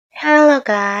Hello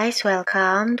guys,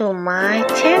 welcome to my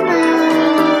channel.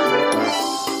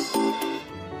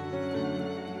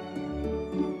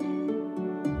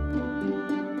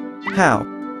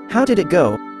 How did it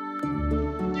go?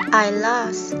 I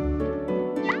lost.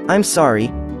 I'm sorry.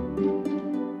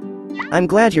 I'm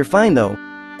glad you're fine though.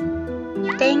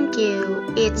 Thank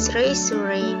you, it's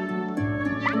reassuring.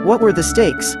 What were the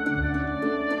stakes?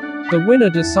 The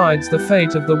winner decides the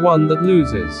fate of the one that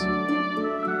loses.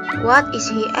 What is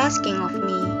he asking of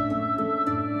me?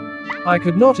 I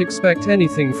could not expect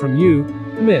anything from you,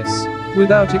 miss,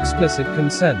 without explicit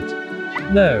consent.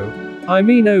 No, I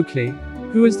mean Oakley,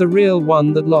 who is the real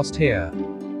one that lost here.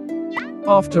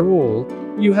 After all,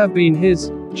 you have been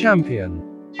his champion.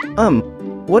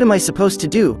 What am I supposed to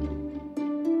do?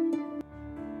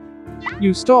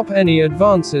 You stop any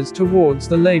advances towards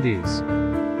the ladies.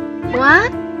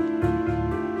 What?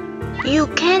 You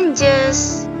can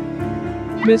just...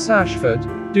 Miss Ashford,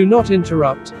 do not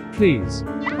interrupt, please.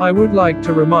 I would like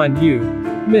to remind you,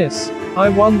 miss, I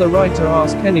won the right to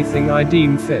ask anything I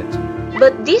deem fit.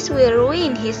 But this will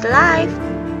ruin his life.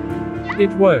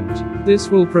 It won't. This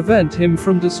will prevent him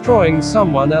from destroying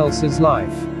someone else's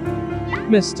life.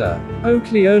 Mr.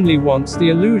 Oakley only wants the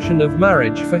illusion of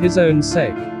marriage for his own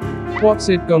sake. What's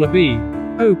it gonna be,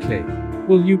 Oakley?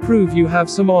 Will you prove you have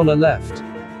some honor left?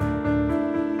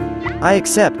 I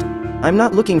accept. I'm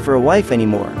not looking for a wife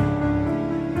anymore.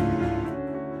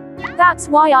 That's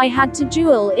why I had to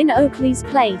duel in Oakley's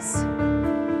place.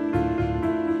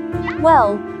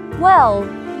 Well,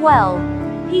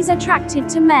 he's attracted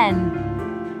to men.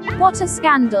 What a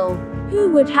scandal. Who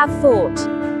would have thought?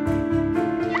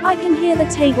 I can hear the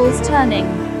tables turning.